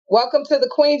Welcome to the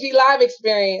Queen G Live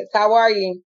experience. How are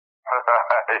you?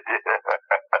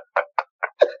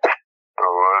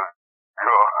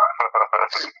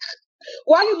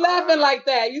 Why you laughing like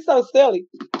that? You so silly.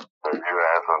 You answering the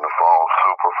phone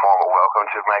super formal. Welcome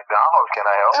to McDonald's. Can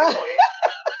I help you?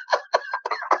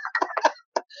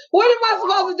 What am I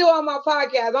supposed to do on my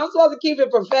podcast? I'm supposed to keep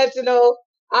it professional.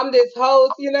 I'm this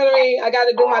host, you know what I mean? I got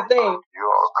to do my thing. You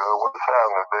all good? What's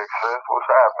happening, big sis?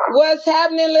 What's happening? What's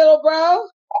happening, little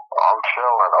bro? I'm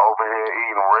chilling over here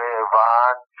eating red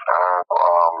vine and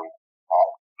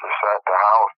just at the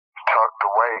house tucked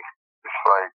away. It's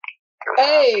like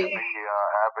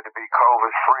happy to be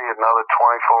COVID free another 24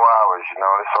 hours. You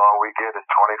know, that's all we get is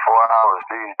 24 hours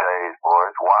these days, boy.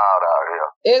 It's wild out here.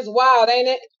 It's wild, ain't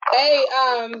it? Hey,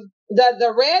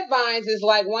 the red vines is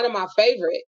like one of my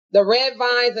favorite. The red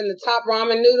vines and the top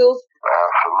ramen noodles.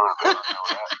 Absolutely.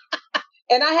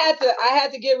 And I had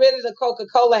to get rid of the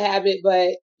Coca-Cola habit,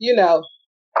 but you know.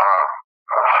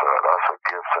 That's a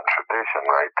gift and tradition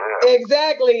right there.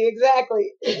 Exactly. We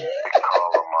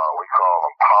call them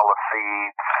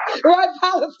policies. Right,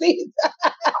 policies.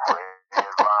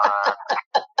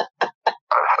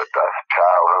 That's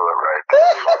childhood right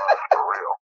there. For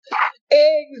real.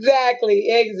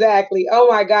 Exactly. Oh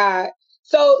my God.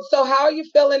 So how are you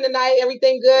feeling tonight?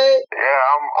 Everything good? Yeah,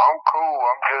 I'm cool.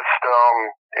 I'm just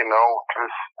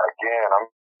again,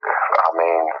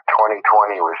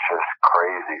 2020 was just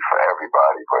crazy for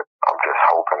everybody, but I'm just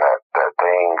hoping that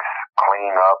things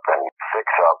clean up and fix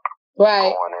up.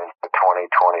 Right. Going into 2021,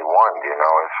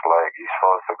 it's like you're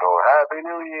supposed to go Happy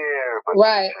New Year, but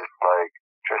right. It's just like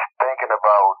just thinking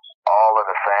about all of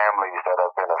the families that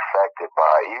have been affected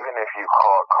by, even if you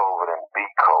caught COVID and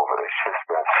beat COVID, it's just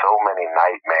been so many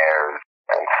nightmares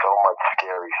and so much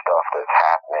scary stuff that's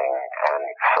happening and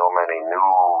so many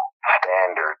new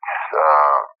standards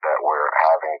that we're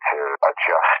having to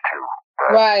adjust to.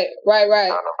 Right.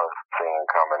 None of us seen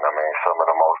coming. Some of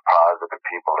the most positive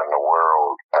people in the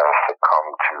world have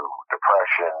succumbed to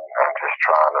depression and just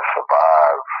trying to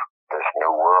survive this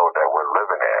new world that we're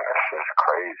living in. It's just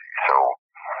crazy. So,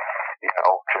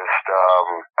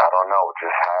 I don't know,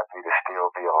 just happy to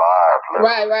still be alive.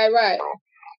 Right.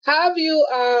 How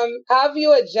have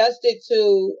you adjusted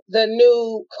to the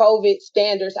new COVID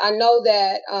standards? I know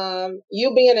that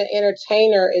you being an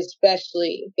entertainer,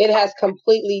 especially, it has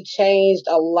completely changed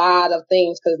a lot of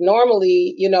things. Because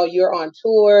normally, you're on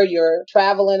tour, you're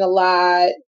traveling a lot,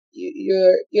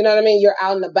 you're you know what I mean. You're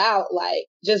out and about, like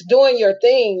just doing your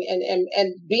thing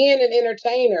and being an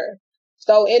entertainer.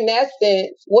 So in that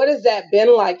sense, what has that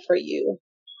been like for you?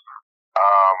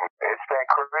 It's been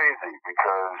crazy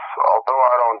because although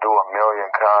I don't do a million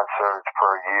concerts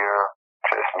per year,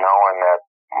 just knowing that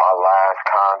my last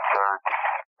concert,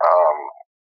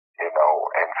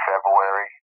 in February,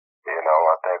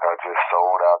 I think I just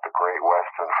sold out the Great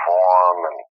Western Forum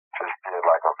and just did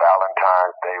like a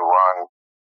Valentine's Day run,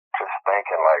 just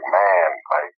thinking like, man,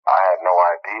 like I had no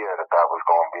idea that was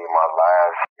going to be my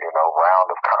last,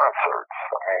 round of concerts.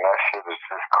 That shit is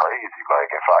just crazy. Like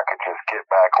if I could just get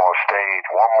back on stage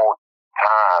one more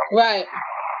time, right,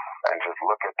 and just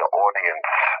look at the audience,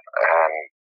 and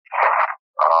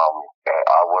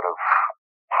I would have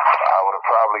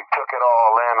probably took it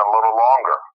all in a little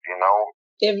longer,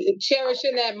 If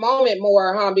cherishing that moment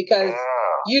more, huh? Because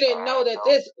you didn't know that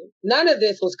none of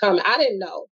this was coming. I didn't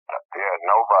know. Yeah,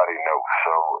 nobody knew.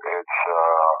 So it's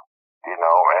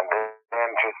and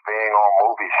then just being on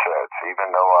movie sets,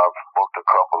 even though I've booked a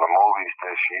couple of movies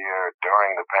this year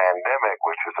during the pandemic,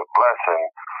 which is a blessing,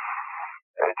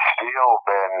 it's still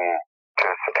been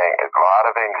just a lot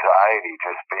of anxiety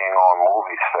just being on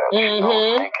movie sets,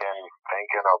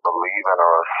 thinking or believing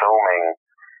or assuming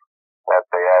that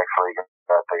they actually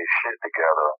got their shit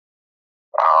together,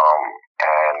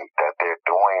 and that they're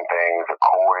doing things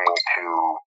according to,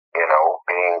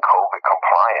 being COVID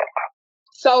compliant.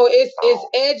 So it's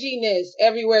edginess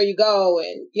everywhere you go,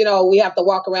 and we have to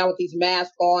walk around with these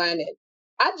masks on, and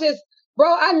I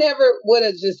never would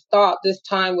have just thought this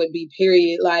time would be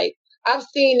period. Like I've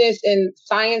seen this in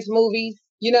science movies,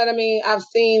 you know what I mean? I've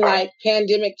seen like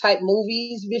pandemic type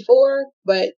movies before,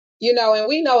 but and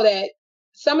we know that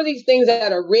some of these things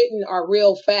that are written are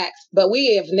real facts, but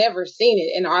we have never seen it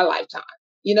in our lifetime.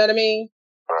 You know what I mean?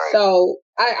 Right. So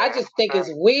I just think it's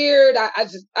weird.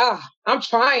 I'm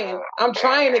trying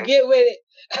to get with it.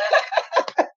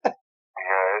 Yeah,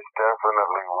 it's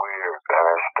definitely weird and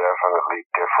it's definitely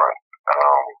different.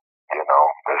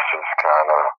 It's just kind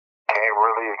of can't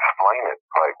really explain it.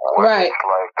 Like what it's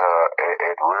like.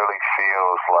 It really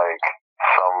feels like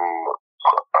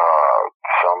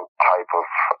some type of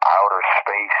outer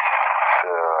space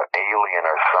alien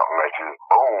or something that just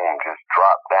boom, just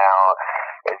dropped down.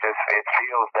 It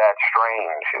feels that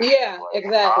strange. Yeah,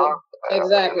 exactly.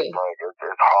 Exactly.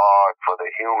 It's hard for the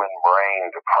human brain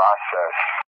to process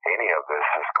any of this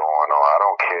that's going on. I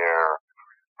don't care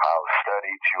how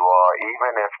studied you are,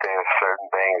 even if there's certain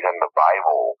things in the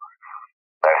Bible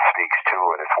that speaks to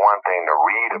it. It's one thing to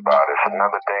read about it, it's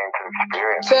another thing to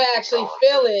experience it. To actually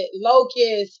feel it,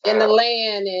 locusts in the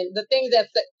land and the things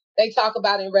that they talk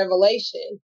about in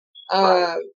Revelation.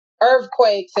 Right.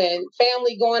 Earthquakes and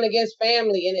family going against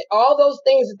family and all those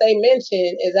things that they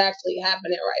mention is actually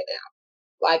happening right now.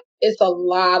 Like, it's a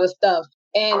lot of stuff.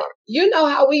 And you know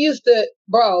how we used to,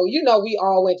 bro, you know, we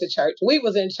all went to church. We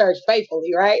was in church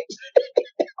faithfully, right?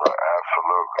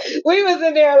 Absolutely. We was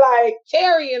in there like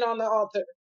tarrying on the altar.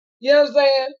 You know what I'm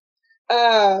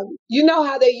saying? You know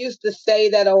how they used to say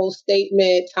that old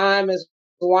statement, time is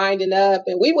winding up,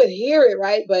 and we would hear it,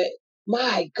 right? But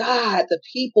my God, the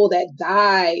people that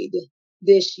died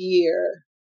this year,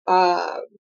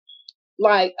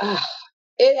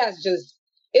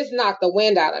 it's knocked the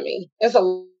wind out of me. It's a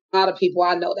lot of people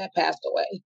I know that passed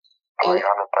away. 300,000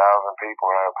 people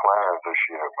had plans this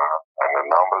year, man, and the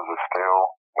numbers are still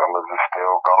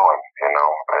going. You know,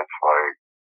 it's like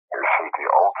this is the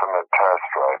ultimate test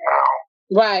right now.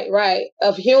 Right.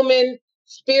 Of human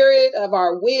spirit, of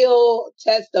our will,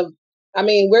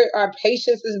 our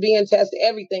patience is being tested,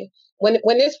 everything.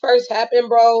 When this first happened,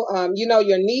 bro, you know,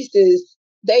 your nieces,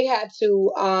 they had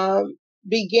to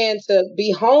begin to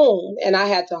be home, and I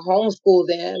had to homeschool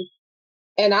them.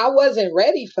 And I wasn't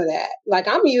ready for that. Like,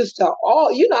 I'm used to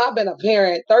I've been a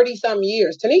parent 30 some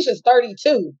years. Tanisha's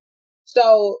 32.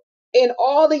 So in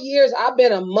all the years I've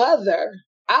been a mother,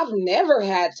 I've never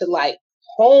had to like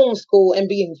homeschool and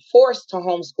being forced to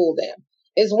homeschool them.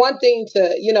 It's one thing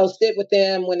to, sit with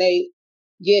them when they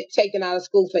get taken out of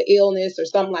school for illness or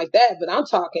something like that. But I'm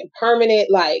talking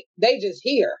permanent, like they just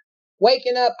here,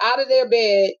 waking up out of their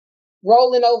bed,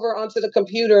 rolling over onto the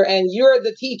computer, and you're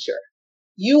the teacher.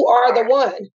 You are the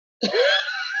one.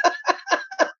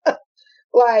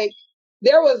 Like,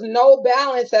 there was no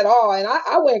balance at all. And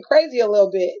I went crazy a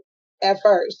little bit at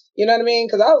first. You know what I mean?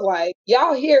 Because I was like,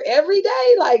 y'all here every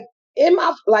day? Like, every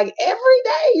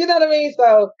day? You know what I mean?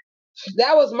 So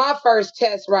that was my first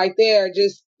test right there.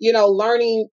 Just,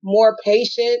 learning more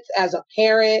patience as a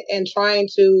parent and trying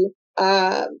to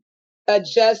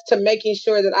adjust to making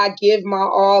sure that I give my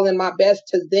all and my best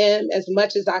to them as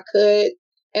much as I could.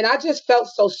 And I just felt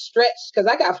so stretched because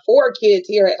I got 4 kids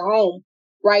here at home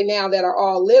right now that are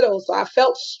all little. So I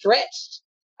felt stretched.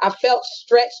 I felt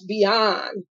stretched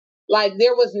beyond. Like,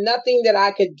 there was nothing that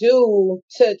I could do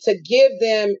to give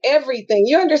them everything.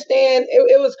 You understand?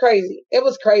 It was crazy. It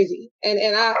was crazy.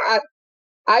 And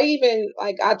I even,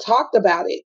 like, I talked about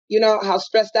it, how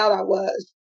stressed out I was,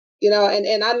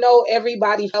 and I know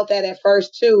everybody felt that at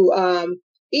first too.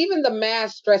 Even the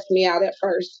mask stressed me out at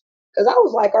first because I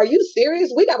was like, are you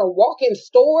serious? We got to walk in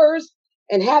stores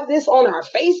and have this on our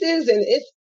faces. And it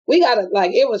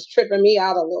was tripping me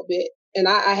out a little bit. And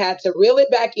I had to reel it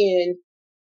back in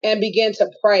and begin to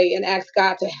pray and ask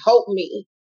God to help me,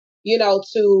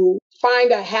 to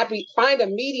find a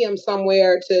medium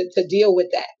somewhere to deal with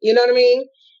that. You know what I mean?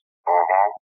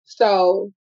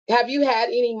 So have you had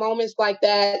any moments like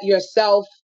that yourself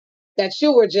that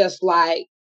you were just like,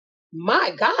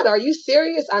 my God, are you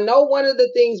serious? I know one of the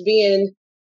things being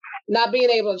not being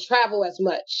able to travel as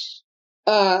much.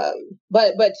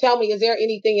 But tell me, is there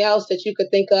anything else that you could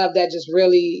think of that just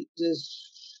really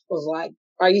just was like,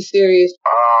 are you serious?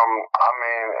 I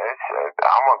mean,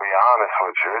 I'm gonna be honest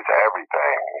with you, it's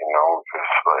everything,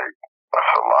 just like,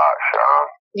 it's a lot, Sean.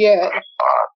 Yeah. It's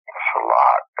a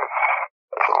lot.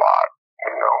 It's a lot,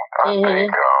 I think,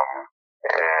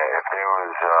 if there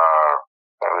was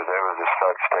a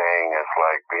such thing as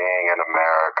like being in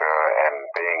America and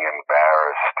being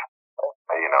embarrassed,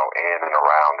 in and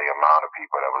around the amount of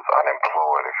people that was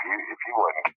unemployed. If you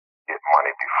wouldn't get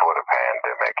money before the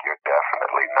pandemic, you're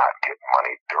definitely not getting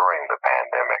money during the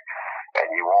pandemic, and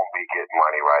you won't be getting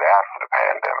money right after the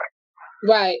pandemic.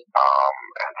 Right.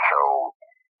 And so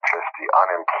just the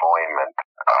unemployment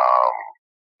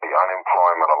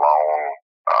alone,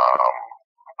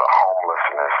 the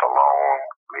homelessness alone,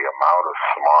 the amount of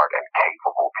smart and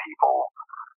capable people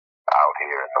out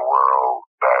here in the world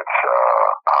that's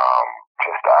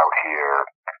just out here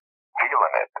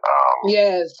feeling it.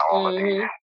 Yes. All of these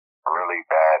really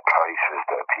bad places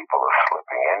that people are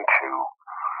slipping into,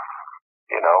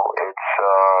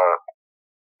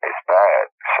 it's bad.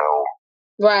 So.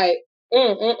 Right.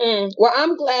 Well,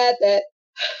 I'm glad that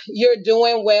you're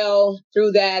doing well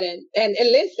through that. And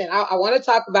listen, I want to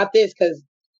talk about this because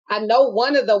I know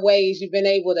one of the ways you've been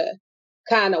able to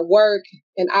kind of work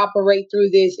and operate through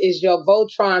this is your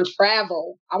Voltron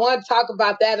travel. I want to talk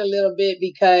about that a little bit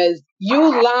because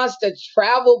you launched a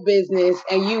travel business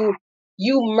and you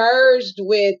merged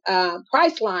with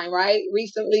Priceline, right?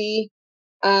 Recently.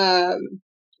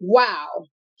 Wow.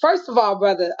 First of all,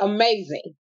 brother,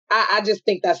 amazing. I just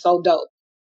think that's so dope.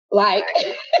 Like,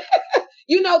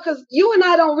 because you and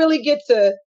I don't really get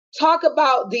to talk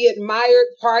about the admired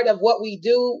part of what we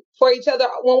do for each other.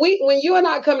 When you and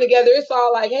I come together, it's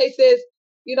all like, hey sis,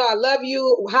 I love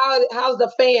you. How's the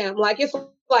fam? Like it's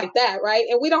like that, right?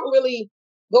 And we don't really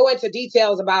go into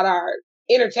details about our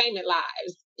entertainment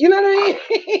lives. You know what I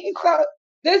mean? So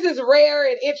this is rare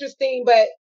and interesting, but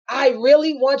I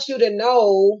really want you to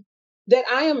know that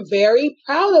I am very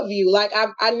proud of you. Like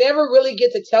I never really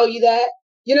get to tell you that.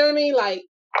 You know what I mean? Like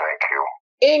thank you.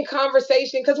 In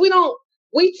conversation, because we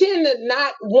tend to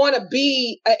not want to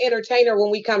be an entertainer when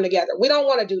we come together. We don't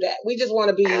want to do that. We just want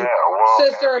to be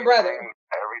sister and brother.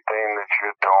 Everything that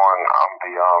you're doing, I'm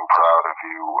beyond proud of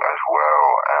you as well.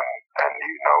 And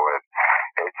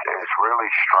it's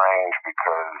really strange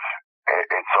because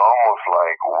it's almost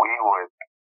like we would,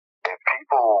 if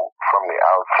people from the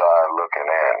outside looking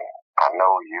in, I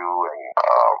know you and,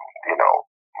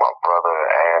 my brother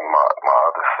and my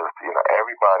other sister,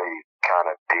 everybody kind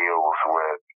of deals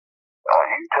with,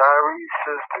 you Tyree,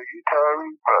 sister, you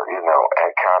Tyree, but,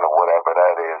 and kind of whatever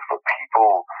that is. But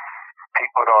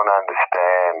people don't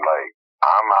understand, like,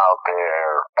 I'm out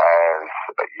there as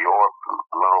your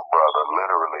little brother,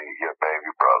 literally your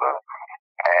baby brother.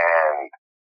 And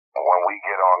when we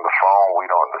get on the phone, we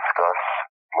don't discuss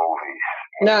movies,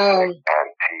 music, and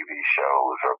TV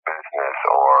shows or business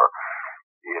or,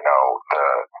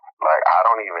 I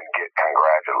don't even get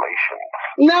congratulations.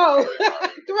 No,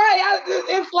 right.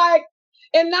 It's like,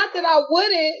 and not that I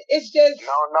wouldn't, it's just.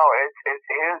 No,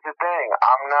 here's the thing.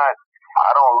 I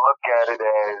don't look at it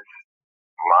as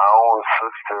my own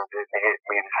sister didn't hit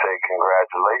me to say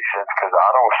congratulations because I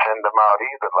don't send them out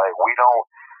either. Like, we don't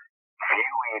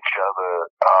view each other,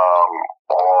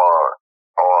 or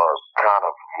kind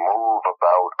of move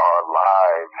about our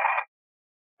lives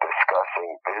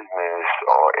discussing business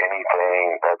or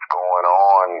anything that's going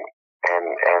on and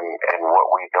what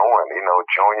we doing.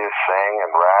 Junior sing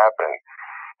and rap and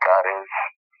got his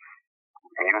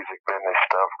music business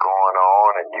stuff going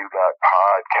on, and you got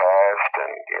podcast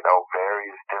and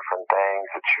various different things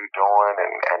that you're doing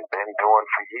and been doing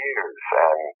for years,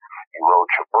 and you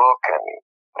wrote your book, and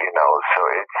so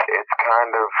it's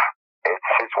kind of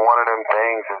it's one of them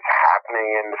things that's happening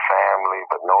in the family,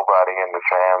 but nobody in the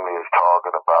family is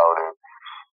talking about it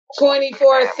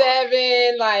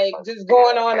 24/7, like just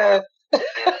going on a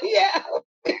yeah.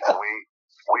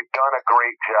 We've done a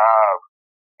great job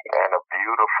in a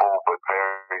beautiful but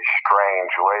very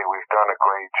strange way. We've done a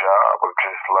great job of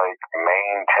just like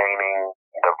maintaining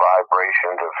the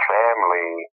vibrations of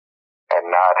family and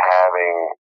not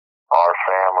having our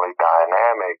family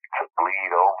dynamic to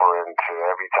bleed over into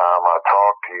every time I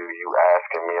talk to you, you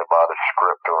asking me about a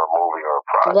script or a movie or a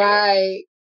project. Right.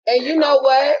 And you know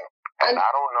what? And I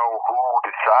don't know who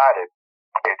decided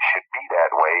it should be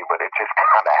that way, but it just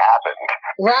kind of happened.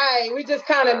 Right. We just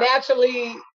kind of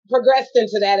naturally progressed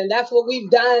into that, and that's what we've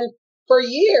done for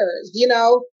years.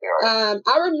 I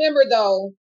remember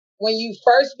though when you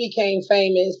first became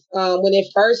famous, when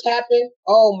it first happened.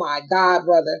 Oh my God,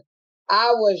 brother!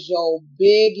 I was your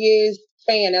biggest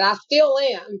fan, and I still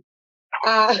am.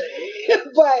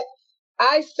 But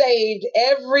I saved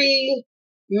every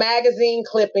magazine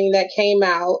clipping that came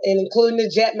out, and including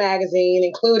the Jet magazine,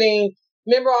 including,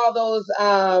 remember all those,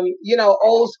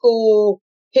 old school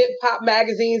hip hop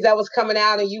magazines that was coming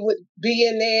out, and you would be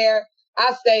in there.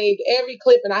 I saved every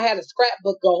clip, and I had a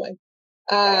scrapbook going.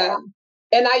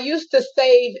 And I used to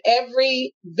save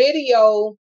every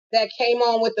video that came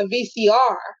on with the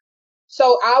VCR.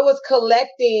 So I was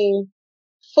collecting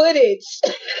footage,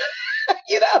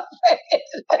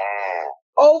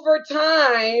 over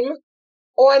time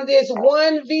on this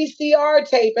one VCR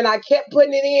tape, and I kept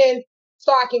putting it in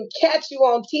so I can catch you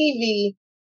on TV.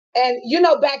 And,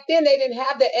 back then they didn't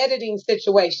have the editing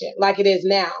situation like it is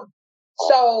now.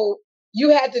 So you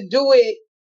had to do it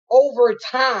over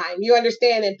time, you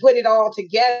understand, and put it all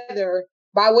together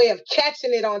by way of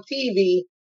catching it on TV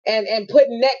and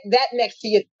putting that next to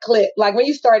your clip. Like when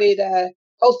you started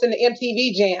hosting the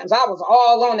MTV Jams, I was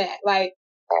all on that. Like,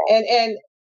 and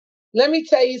let me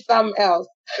tell you something else.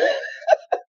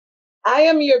 I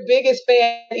am your biggest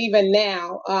fan even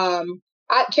now.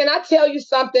 Can I tell you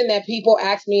something that people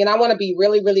ask me, and I want to be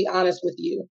really, really honest with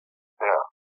you. Yeah.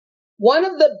 One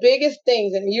of the biggest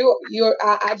things, and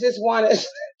I just want to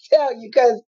tell you,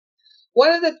 because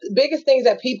one of the biggest things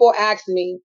that people ask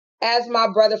me as my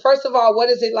brother, first of all, what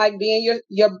is it like being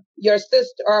your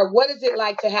sister, or what is it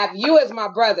like to have you as my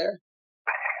brother?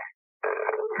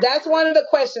 That's one of the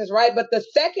questions, right? But the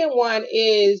second one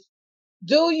is,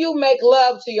 do you make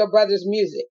love to your brother's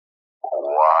music?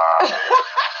 Wow.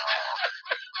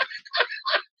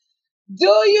 Do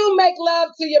you make love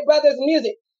to your brother's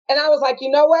music? And I was like,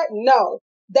 you know what? No,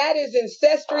 that is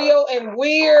ancestral and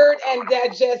weird, and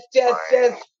that just.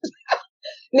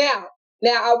 Now,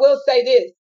 I will say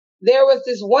this. There was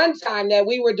this one time that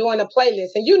we were doing a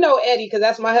playlist, and you know Eddie, because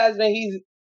that's my husband. He's,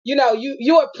 you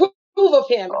approve of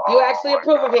him. You actually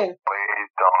approve of him. Please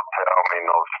don't tell me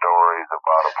no stories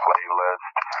about a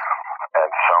playlist and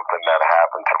something that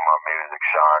happened to my music,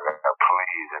 Sean.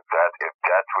 Please, if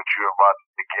that's what you're about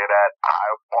to get at, I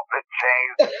want to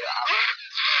change it.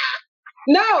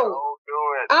 No, Don't do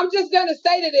it. I'm just gonna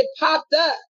say that it popped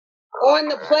up on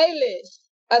the playlist.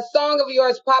 A song of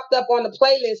yours popped up on the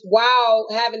playlist while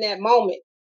having that moment.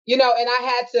 And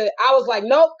I was like,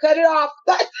 nope, cut it off.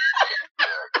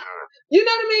 You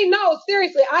know what I mean? No,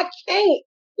 seriously, I can't.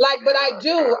 But I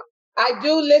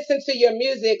do listen to your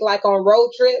music like on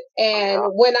road trips, and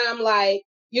when I'm like,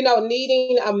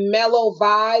 needing a mellow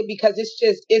vibe, because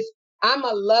I'm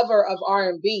a lover of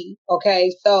R&B.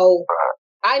 Okay. So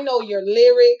I know your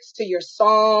lyrics to your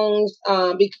songs,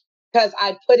 because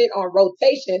I put it on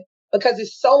rotation because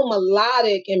it's so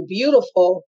melodic and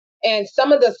beautiful. And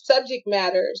some of the subject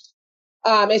matters,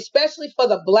 especially for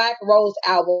the Black Rose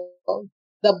album.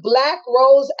 The Black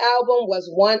Rose album was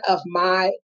one of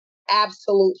my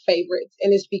absolute favorites.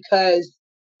 And it's because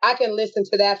I can listen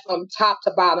to that from top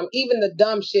to bottom, even the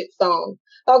dumb shit song.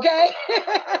 Okay? Let's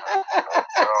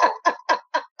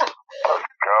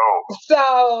go.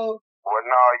 So. Well,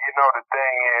 no, the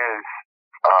thing is,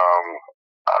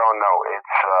 I don't know.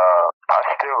 It's, I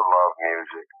still love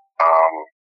music,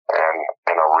 and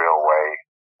in a real way.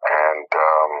 And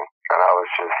I was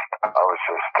just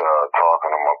talking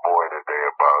to my boy today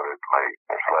about it. Like,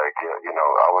 it's like,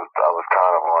 I was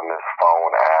kind of on this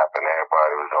phone app, and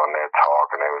everybody was on there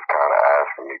talking. They was kind of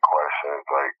asking me questions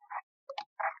like,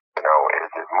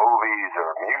 is it movies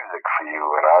or music for you?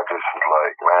 And I just was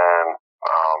like, man,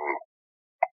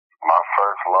 my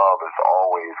first love is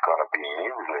always going to be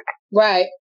music. Right.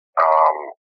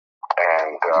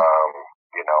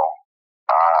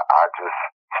 I just,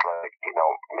 it's like,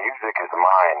 music is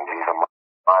mine. These are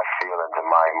my feelings and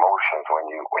my emotions. When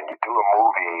you do a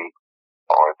movie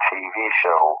or a TV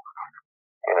show,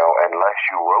 unless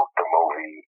you wrote the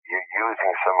movie, you're using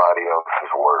somebody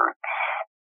else's words.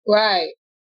 Right.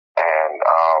 And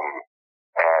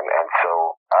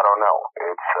so I don't know.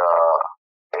 It's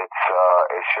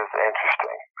just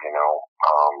interesting,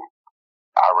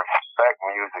 I respect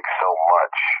music so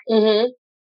much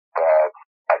that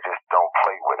I just don't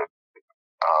play with it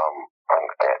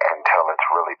until it's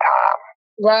really time.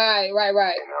 Right. Right. I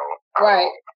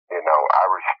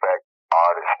respect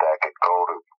artists that could go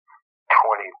to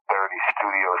 20, 30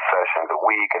 studio sessions a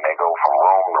week, and they go from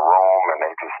room to room, and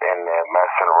they just in there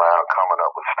messing around, coming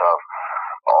up with stuff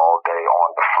all day on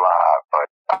the fly.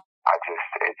 But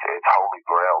it's holy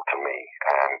grail to me,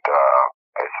 and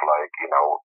it's like,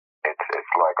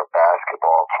 it's like a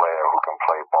basketball player who can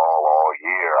play ball all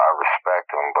year. I respect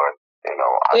him, but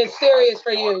it's serious for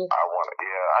you.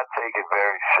 I take it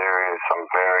very serious. I'm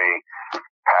very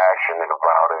passionate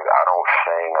about it. I don't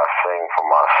sing. I sing for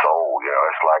my soul.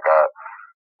 It's like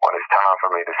when it's time for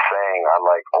me to sing, I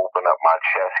like open up my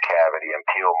chest cavity and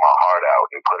peel my heart out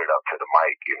and put it up to the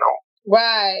mic.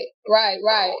 Right.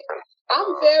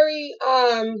 I'm very,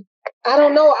 I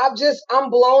don't know. I'm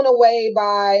blown away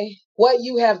by what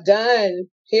you have done,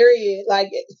 period.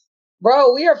 Like,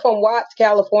 bro, we are from Watts,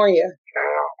 California.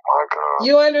 Yeah, my God.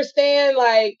 You understand?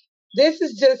 Like, this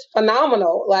is just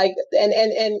phenomenal. Like,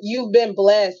 and you've been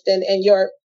blessed, and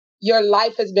your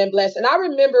life has been blessed. And I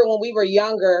remember when we were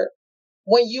younger,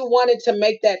 when you wanted to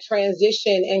make that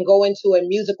transition and go into a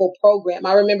musical program.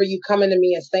 I remember you coming to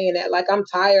me and saying that, like, I'm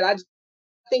tired. I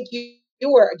think you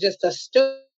were just a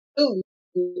student.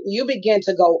 You began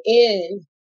to go in,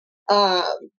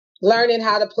 learning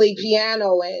how to play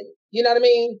piano, and you know what I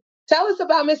mean? Tell us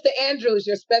about Mr. Andrews,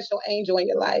 your special angel in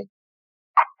your life.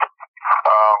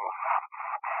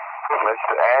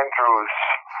 Mr. Andrews,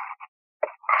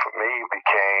 for me,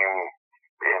 became,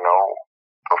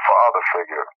 a father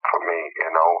figure for me,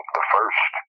 the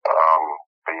first,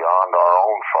 beyond our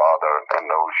own father in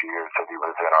those years that he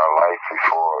was in our life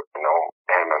before,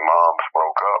 him and Moms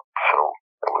broke up. So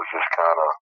it was just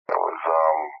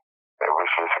it was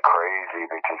just crazy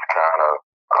to just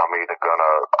I'm either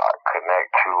gonna connect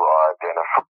to or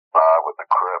identify with the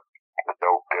Crip, the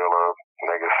dope dealer,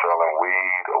 niggas selling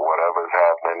weed or whatever's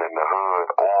happening in the hood,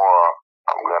 or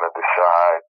I'm gonna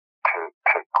decide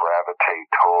to gravitate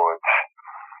towards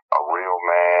a real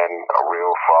man, a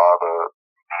real father,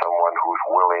 someone who's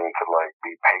willing to like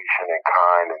be patient and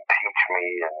kind and teach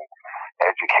me and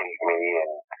educate me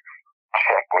and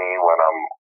check me when I'm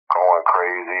going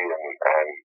crazy and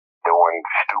doing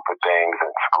stupid things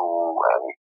in school.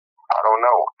 And I don't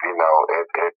know,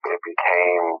 it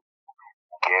became,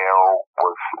 Gail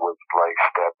was like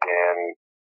stepped in,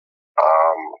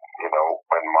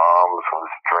 when Moms was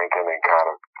drinking and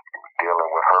kind of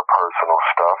dealing with her personal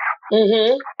stuff.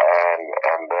 Mm-hmm.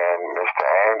 And then Mr.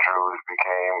 Andrews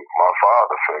became my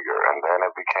father figure, and then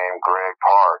it became Greg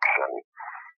Parks, and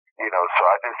so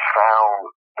I just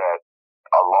found that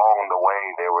along the way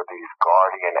there were these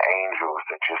guardian angels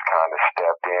that just kind of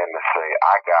stepped in to say,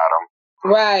 I got them.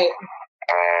 Right.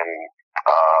 And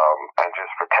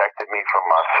just protected me from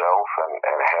myself and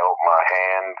held my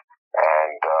hand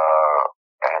and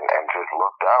just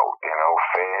looked out,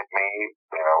 fed me,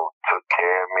 took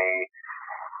care of me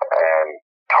and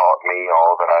taught me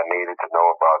all that I needed to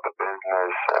know about the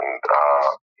business. And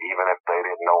even if they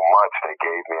didn't know much, they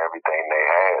gave me everything they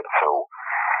had. So,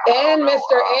 and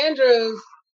Mr. Andrews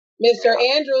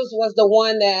was the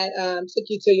one that took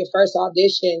you to your first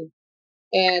audition,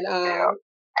 and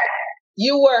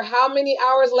you were how many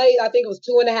hours late? I think it was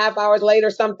 2.5 hours late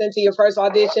or something to your first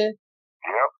audition.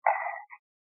 Yep.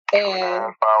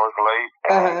 And 2.5 hours late,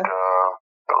 and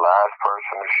the last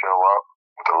person to show up,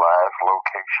 the last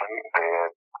location,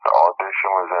 the audition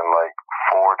was in like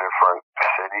 4 different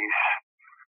cities,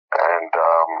 and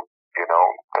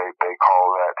they call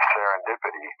that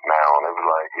serendipity now. And it was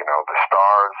like, the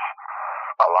stars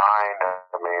aligned.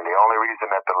 I mean, the only reason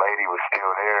that the lady was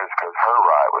still there is because her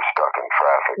ride was stuck in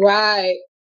traffic. Right.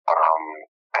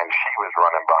 And she was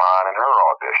running behind in her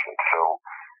audition. So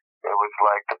it was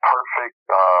like the perfect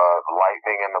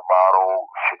lightning in the bottle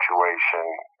situation.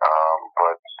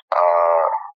 But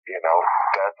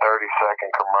that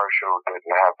 30-second commercial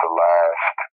didn't have to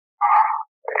last.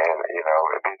 And,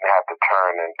 it didn't have to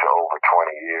turn into over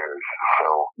 20 years.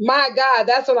 So my God,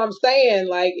 that's what I'm saying.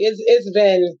 Like it's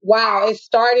been wow. It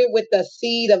started with the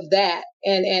seed of that,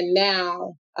 and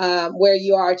now where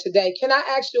you are today. Can I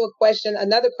ask you a question?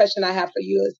 Another question I have for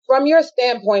you is, from your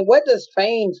standpoint, what does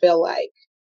fame feel like?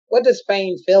 What does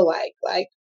fame feel like? Like,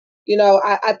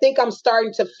 I think I'm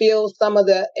starting to feel some of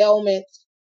the ailments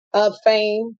of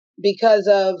fame because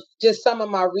of just some of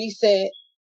my recent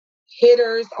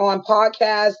hitters on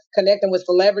podcasts, connecting with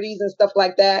celebrities and stuff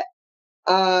like that.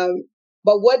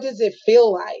 But what does it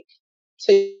feel like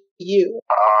to you?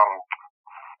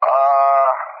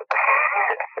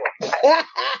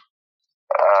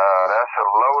 That's a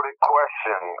loaded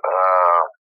question.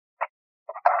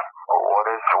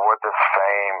 What does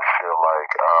fame feel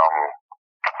like?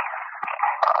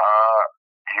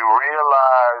 You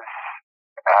realize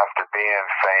after being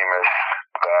famous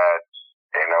that,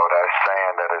 that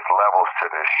saying that it's levels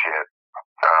to this shit.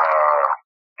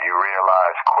 You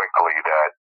realize quickly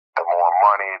that the more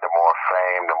money, the more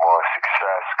fame, the more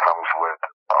success comes with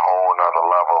a whole nother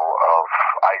level of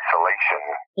isolation.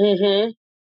 Mm-hmm.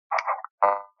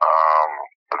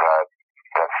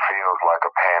 That feels like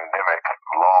a pandemic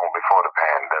long before the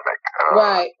pandemic.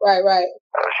 Right.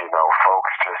 As you know,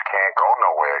 folks just can't go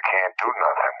nowhere, can't do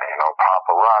nothing.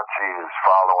 Paparazzi is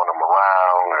following them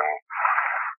around, and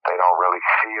they don't really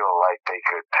feel like they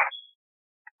could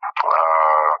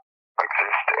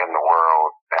exist in the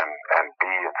world and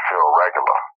be and feel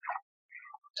regular.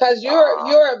 Because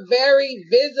you're very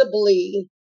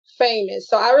visibly famous.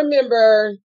 So I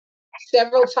remember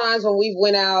several times when we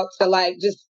went out to like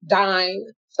just dine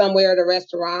somewhere at a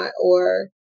restaurant,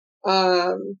 or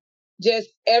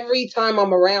just every time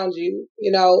I'm around you,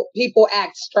 people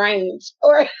act strange,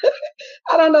 or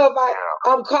I don't know if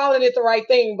I'm calling it the right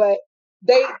thing, but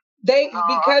they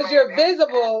because you're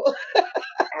visible.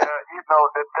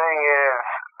 The thing is,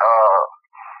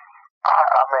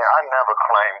 I never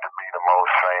claimed to be the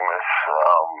most famous,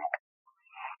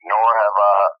 nor have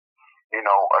I.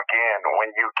 Again,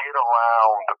 when you get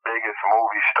around the biggest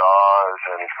movie stars,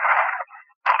 and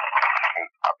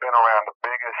I've been around the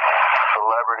biggest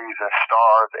celebrities and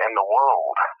stars in the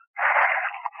world,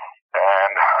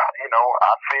 and,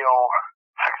 I feel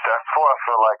successful. I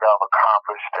feel like I've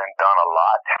accomplished and done a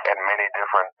lot in many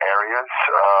different areas,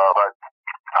 but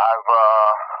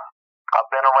I've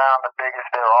been around the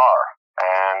biggest there are,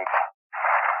 and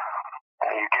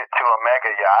you get to a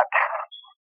mega yacht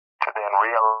to then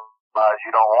realize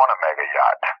you don't want a mega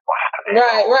yacht.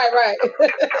 Right.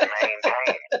 To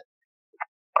maintain.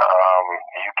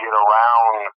 You get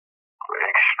around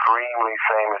extremely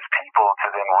famous people to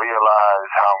then realize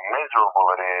how miserable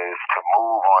it is to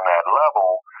move on that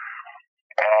level.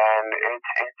 And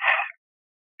it's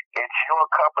your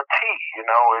cup of tea, you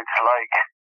know. It's like,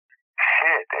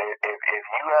 shit, if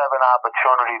you have an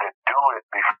opportunity to do it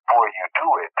before you do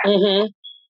it,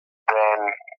 then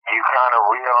you kind of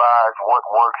realize what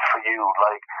works for you.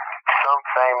 Like, some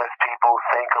famous people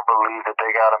think or believe that they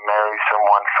got to marry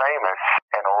someone famous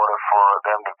in order for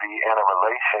them to be in a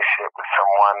relationship with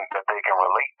someone that they can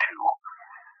relate to.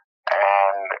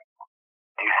 And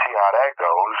you see how that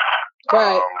goes.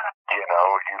 Right. You know,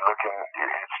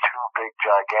 it's two big,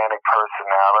 gigantic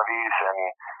personalities, and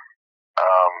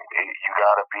you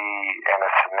got to be in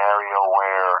a scenario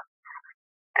where,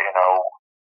 you know,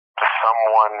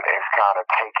 someone is kind of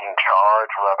taking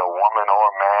charge, whether woman or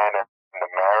man, in the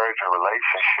marriage or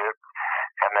relationship,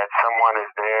 and that someone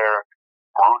is there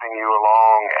rooting you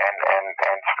along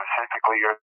and specifically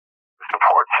your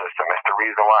support system. It's the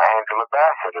reason why Angela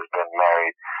Bassett has been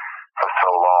married for so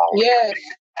long. Yes.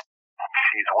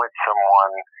 She's with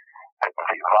someone,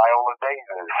 Viola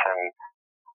Davis and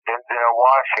Denzel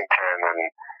Washington, and,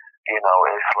 you know,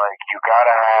 it's like you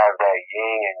gotta have that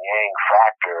yin and yang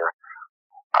factor,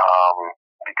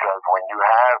 because when you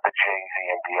have the Jay-Z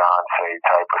and Beyonce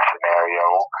type of scenario,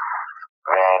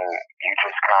 then you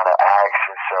just kind of ask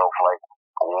yourself, like,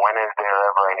 when is there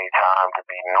ever any time to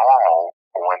be normal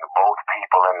when both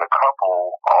people in the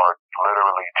couple are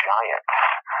literally giants?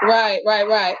 Right.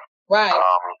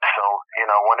 So, you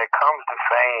know, when it comes to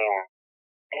fame,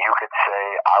 you could say,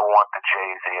 I want the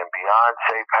Jay-Z and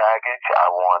Beyonce package. I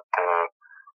want the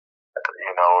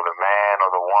man or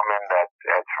the woman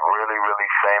that's really, really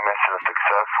famous and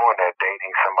successful, and they're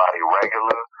dating somebody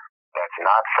regular that's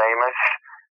not famous,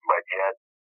 but yet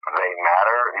they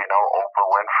matter. You know, Oprah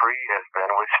Winfrey has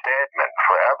been with Stedman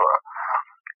forever.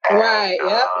 And, right,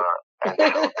 yep. And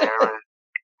so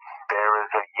there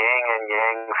is a yin and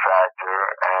yang factor,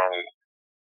 and,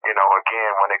 you know,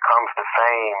 again, when it comes to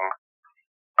fame,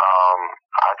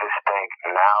 I just think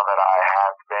now that I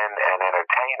have been an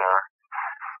entertainer,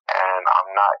 and I'm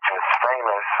not just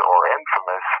famous or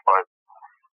infamous, but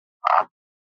I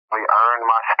really earned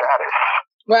my status.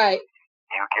 Right.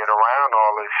 You get around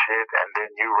all this shit, and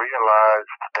then you realize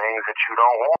things that you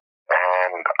don't want.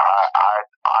 And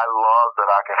I love that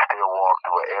I can still walk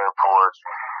through an airport.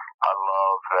 I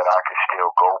love that I can still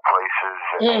go places,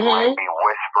 and they might be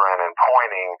whispering and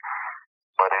pointing,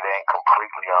 but it ain't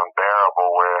completely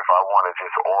unbearable where if I want to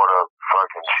just order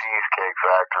fucking Cheesecake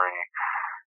Factory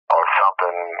or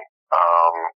something,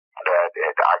 that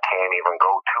I can't even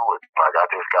go to it. Like, I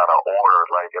just gotta order.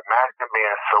 Like, imagine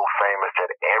being so famous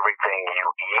that everything you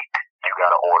eat, you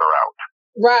gotta order out.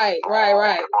 Right.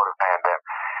 Before the pandemic.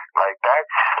 Like,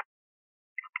 that's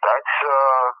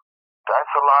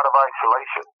a lot of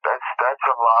isolation. That's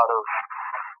a lot of,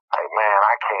 like, man,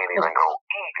 I can't even go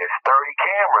eat. There's 30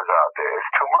 cameras out there.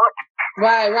 It's too much.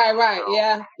 Right. So,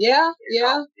 yeah. You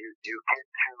get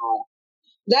to...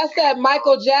 That's that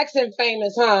Michael Jackson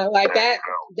famous, huh? Like that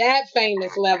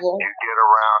famous level. You get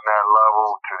around that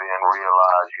level to then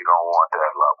realize you don't want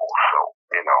that level. So,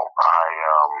 you know,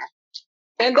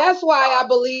 and that's why I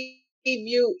believe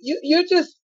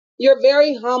you're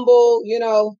very humble, you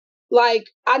know. Like,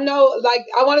 I know, like,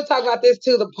 I want to talk about this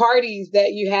too, the parties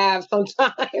that you have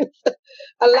sometimes.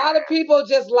 A lot of people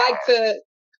just like to...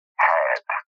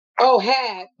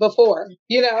 Had before,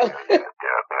 you know. There ain't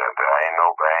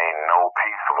no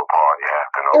peace of a party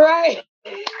after no. Right.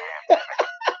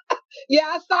 Yeah,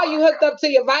 I saw you hooked up to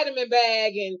your vitamin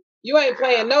bag, and you ain't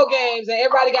playing no games, and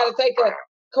everybody got to take a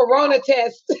corona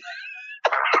test. That's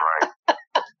right.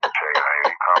 Hey,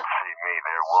 come see me.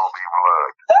 There will be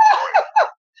blood.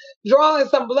 Drawing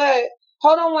some blood.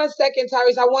 Hold on one second,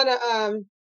 Tyrese. I want to,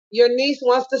 your niece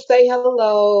wants to say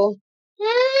hello.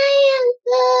 Hi,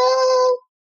 Uncle.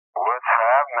 What's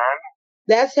happening?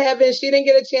 That's Heaven. She didn't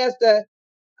get a chance to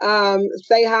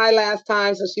say hi last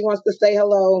time, so she wants to say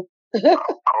hello. Of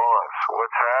course.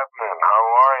 What's happening? How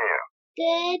are you?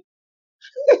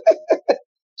 Good.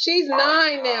 She's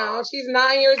 9 now. She's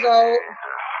 9 years old.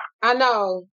 I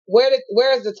know. Where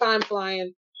is the time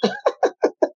flying?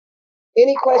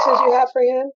 Any questions you have for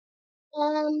him?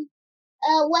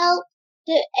 Well,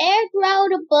 Eric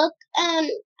wrote a book. I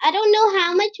don't know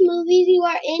how much movies you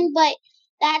are in, but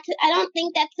I don't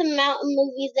think that's the amount of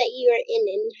movies that you are in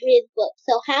his book.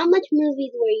 So how much movies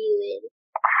were you in?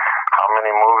 How many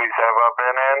movies have I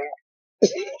been in?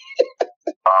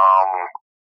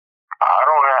 I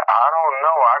don't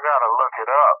know. I gotta look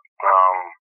it up.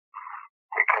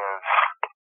 Because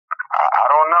I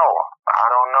don't know.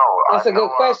 That's a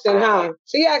good question, huh?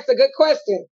 She asked a good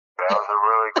question. That was a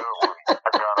really good one.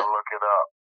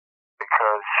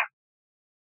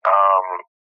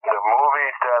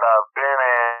 that I've been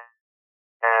in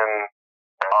and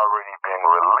already been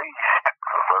released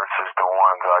versus the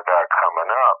ones I got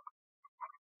coming up,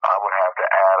 I would have to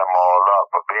add them all up.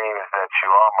 But being as that you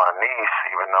are my niece,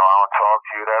 even though I don't talk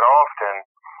to you that often,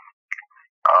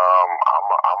 I'm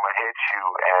gonna hit you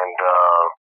and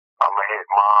I'm gonna hit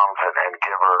Moms and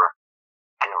give her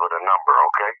the number,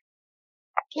 okay?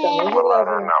 Okay. I'm gonna let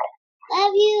her know.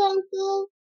 Love you, Uncle.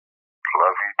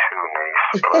 Love you too,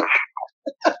 niece. Bless you.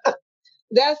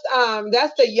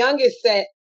 That's the youngest set.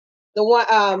 The one,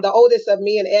 the oldest of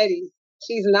me and Eddie.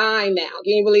 She's 9 now.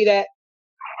 Can you believe that?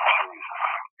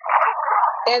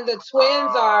 And the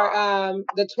twins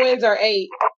are 8.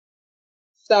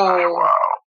 So. Wow.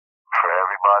 For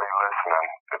everybody listening,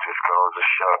 it just goes to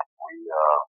show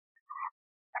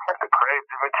the crazy.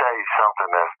 Let me tell you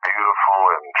something that's beautiful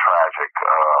and tragic.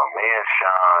 Me and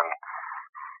Sean,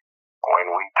 when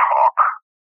we talk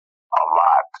a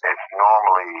lot, it's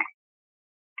normally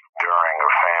during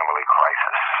a family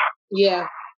crisis. Yeah.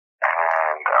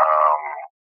 And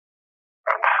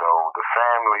so the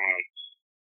family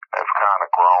has kind of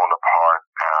grown apart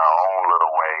in our own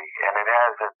little way, and it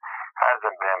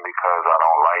hasn't been because I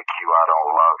don't like you, I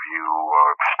don't love you, or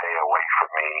stay away from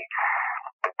me.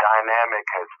 The dynamic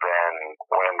has been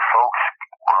when folks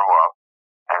grow up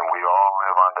and we all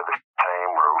live under the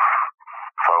same roof.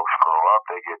 Folks grow up,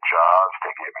 they get jobs,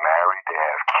 they get married, they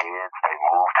have kids, they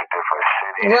move to different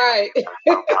cities, right,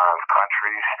 sometimes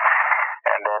countries,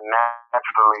 and then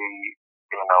naturally,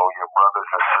 your brothers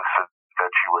and sisters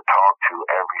that you would talk to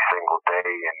every single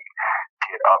day and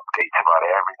get updates about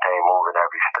everything moving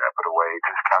every step of the way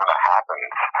just kind of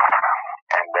happens.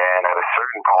 And then at a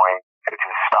certain point, it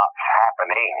just stops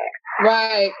happening.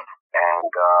 Right. And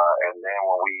then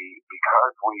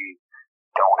because we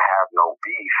don't have no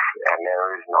beef and there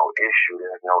is no issue,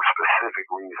 there's no specific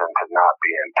reason to not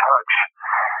be in touch,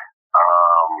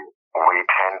 we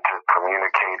tend to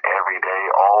communicate every day,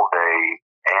 all day,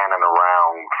 in and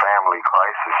around family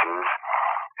crises.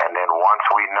 And then once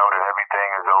we know that everything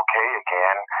is okay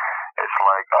again, it's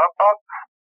like up,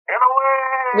 get away.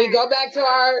 We go back to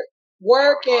our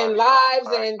work and lives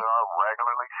and our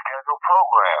regularly scheduled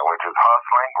program, which is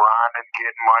hustling, grinding,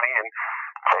 getting money, and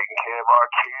taking care of our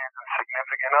kids and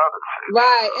significant others.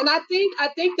 Right. And I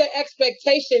think the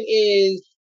expectation is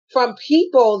from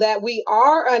people that we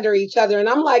are under each other. And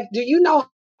I'm like, do you know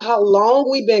how long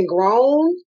we've been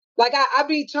grown? Like I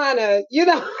be trying to,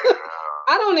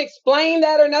 I don't explain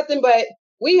that or nothing, but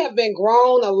we have been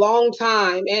grown a long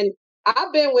time. And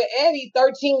I've been with Eddie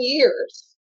 13 years.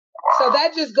 So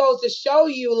that just goes to show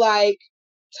you, like,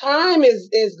 time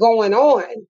is going on.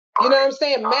 You know what I'm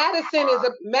saying?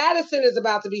 Madison is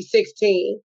about to be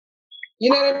 16.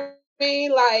 You know what I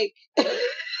mean? Like,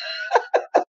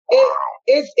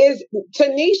 it's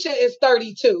Tanisha is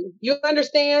 32. You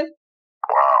understand?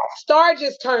 Wow. Star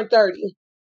just turned 30.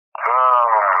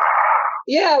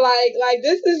 Yeah, like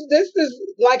this is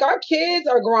like our kids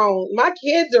are grown. My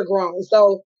kids are grown.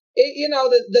 So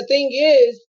the thing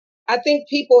is, I think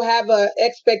people have a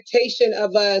expectation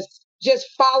of us just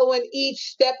following each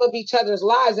step of each other's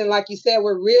lives, and like you said,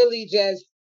 we're really just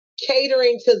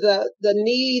catering to the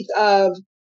needs of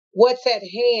what's at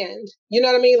hand. You know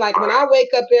what I mean? Like when I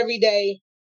wake up every day,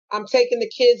 I'm taking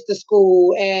the kids to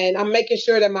school and I'm making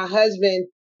sure that my husband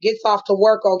gets off to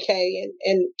work okay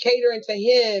and catering to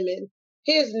him and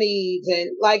his needs,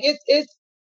 and like it's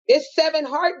 7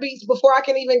 heartbeats before I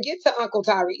can even get to Uncle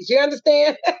Tyrese. You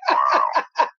understand?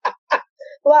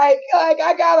 like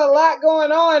I got a lot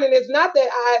going on, and it's not that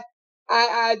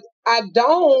I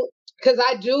don't, because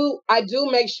I do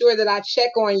make sure that I check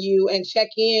on you and check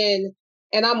in,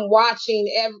 and I'm watching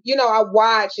I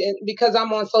watch, and because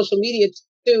I'm on social media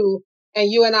too,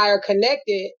 and you and I are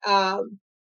connected,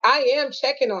 I am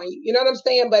checking on you. You know what I'm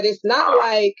saying? But it's not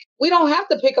like we don't have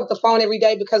to pick up the phone every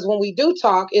day, because when we do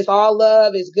talk, it's all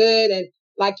love, it's good. And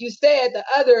like you said, the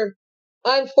other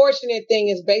unfortunate thing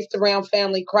is based around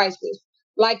family crisis,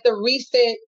 like the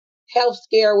recent health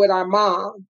scare with our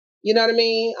mom. You know what I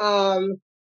mean?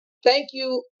 Thank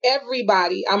you,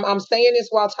 everybody. I'm saying this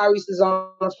while Tyrese is on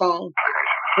the phone.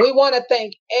 We want to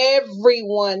thank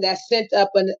everyone that sent up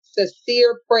a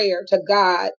sincere prayer to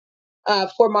God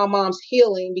for my mom's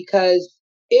healing, because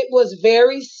it was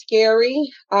very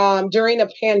scary during a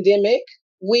pandemic.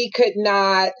 We could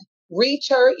not reach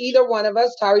her, either one of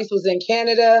us. Tyrese was in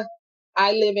Canada.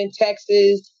 I live in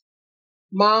Texas.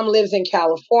 Mom lives in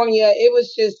California. It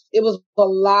was a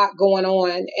lot going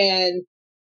on. And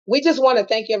we just want to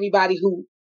thank everybody who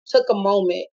took a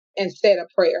moment and said a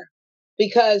prayer,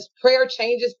 because prayer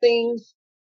changes things.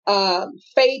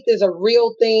 Faith is a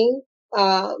real thing.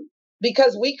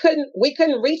 because we couldn't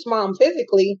reach mom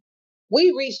physically.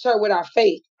 We reached her with our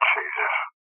faith.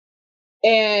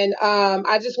 And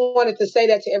I just wanted to say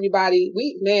that to everybody.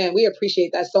 We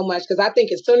appreciate that so much, because I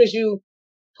think as soon as you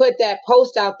put that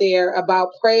post out there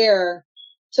about prayer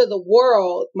to the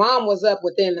world, mom was up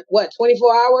within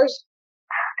 24 hours?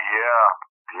 Yeah,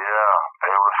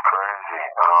 it was crazy.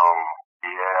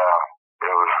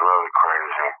 It was really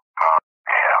crazy.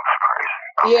 It was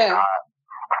crazy. Yeah.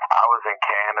 I was in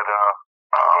Canada.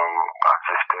 I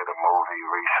just did a movie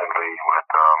recently with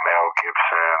Mel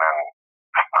Gibson and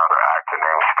another actor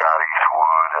named Scott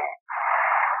Eastwood, and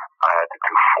I had to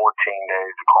do 14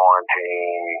 days of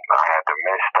quarantine. I had to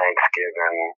miss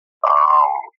Thanksgiving.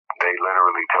 They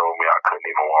literally told me I couldn't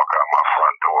even walk out my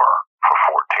front door for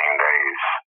 14 days.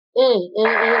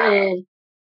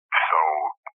 So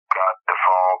got the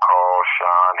phone call.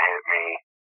 Sean hit me.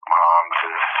 Mom's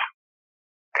is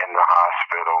in the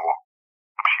hospital.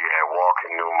 She had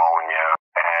walking pneumonia,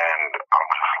 and I'm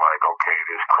just like, okay,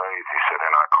 this is crazy. So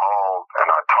then I called and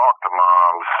I talked to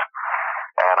Mom's,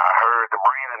 and I heard the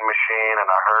breathing machine, and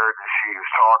I heard that she was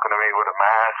talking to me with a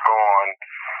mask on,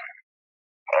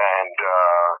 and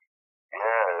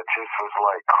it just was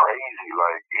like crazy,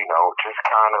 like, just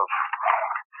kind of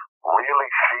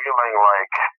really feeling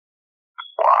like,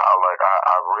 wow, like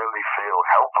I really feel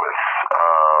helpless.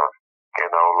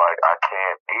 Like I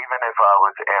can't, even if I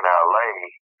was in LA,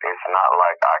 it's not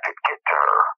like I could get to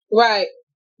her. Right.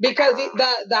 Because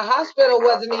the hospital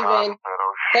wasn't even,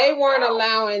 they weren't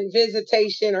allowing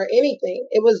visitation or anything.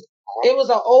 It was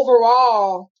an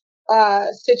overall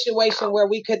situation where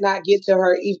we could not get to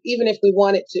her, even if we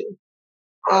wanted to.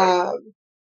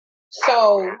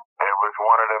 So it was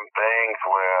one of them things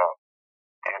where,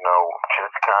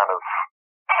 just kind of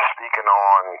speaking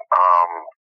on,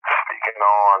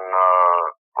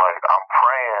 like I'm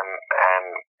praying, and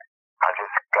I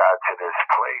just got to this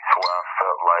place where I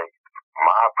felt like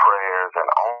my prayers and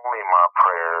only my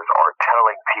prayers are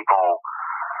telling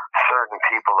certain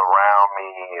people around me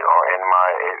or in my,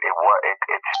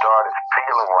 it started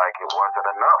feeling like it wasn't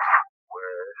enough.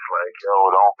 Where it's like, yo,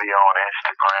 don't be on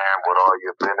Instagram with all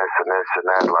your business and this and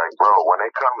that. Like, bro, when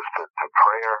it comes to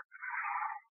prayer,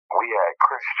 we had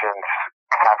Christians,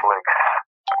 Catholics,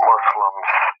 Muslims.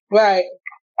 Right.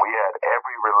 We had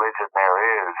every religion there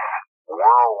is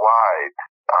worldwide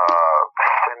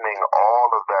sending all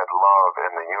of that love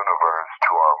in the universe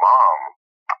to our mom.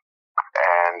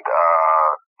 And,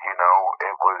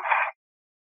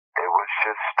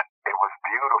 it was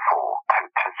beautiful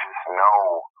to just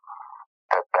know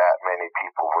that many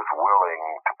people was willing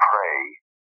to pray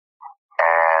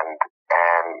and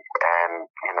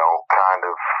kind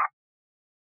of,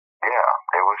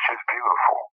 it was just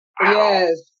beautiful.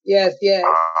 Yes.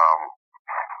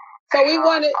 So we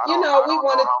wanted, how much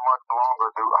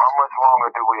longer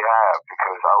do we have?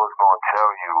 Because I was going to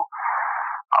tell you,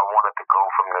 I wanted to go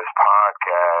from this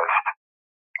podcast,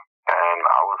 and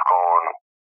I was going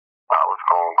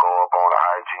to go up on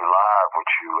IG Live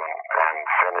with you and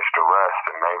finish the rest,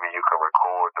 and maybe you can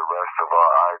record the rest of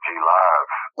our IG Live.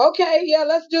 Okay, yeah,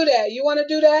 let's do that. You want to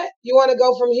do that? You want to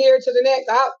go from here to the next?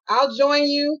 I'll join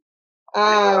you.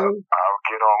 I'll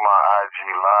get on my IG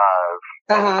Live,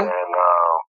 and then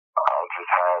I'll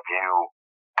just have you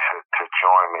to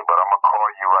join me. But I'm going to call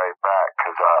you right back,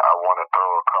 because I want to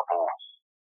throw a couple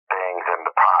things in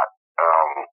the pot.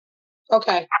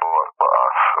 Okay. For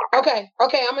us. Okay.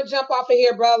 I'm gonna jump off of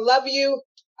here, bro. Love you.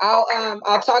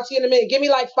 I'll talk to you in a minute. Give me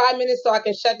like 5 minutes so I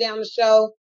can shut down the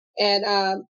show, and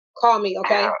call me.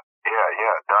 Okay. Yeah.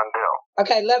 Done deal.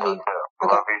 Okay. Love you. Okay.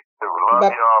 Love you too.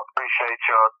 Love y'all. Appreciate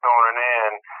y'all tuning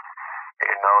in.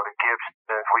 The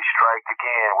Gibsons, we strike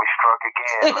again. We struck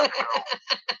again. Let's go.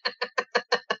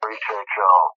 Appreciate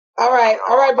y'all. All right,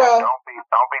 bro. Don't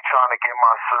be trying to get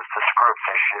my sister scripts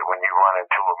and shit when you run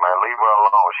into her, man. Leave her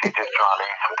alone. She's just trying to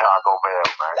eat some Taco Bell,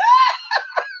 man.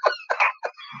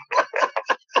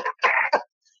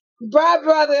 Bye,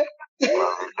 brother.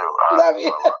 Love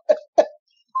you.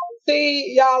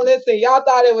 See, y'all, listen. Y'all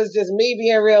thought it was just me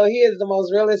being real. He is the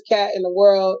most realest cat in the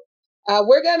world.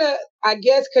 We're gonna, I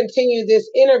guess, continue this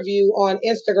interview on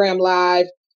Instagram Live.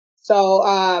 So,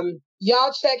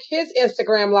 y'all check his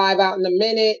Instagram Live out in a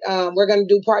minute. We're going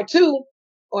to do part 2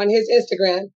 on his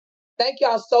Instagram. Thank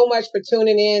y'all so much for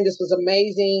tuning in. This was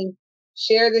amazing.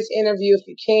 Share this interview if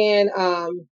you can.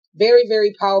 Very,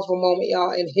 very powerful moment,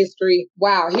 y'all, in history.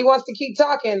 Wow. He wants to keep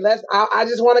talking. I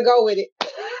just want to go with it.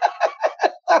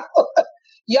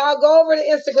 Y'all go over to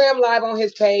Instagram Live on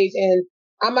his page, and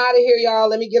I'm out of here, y'all.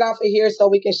 Let me get off of here so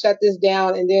we can shut this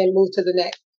down and then move to the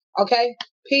next. Okay?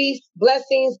 Peace,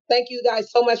 blessings. Thank you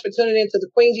guys so much for tuning in to the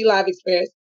Queen G Live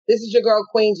Experience. This is your girl,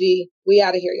 Queen G. We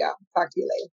out of here, y'all. Talk to you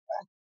later.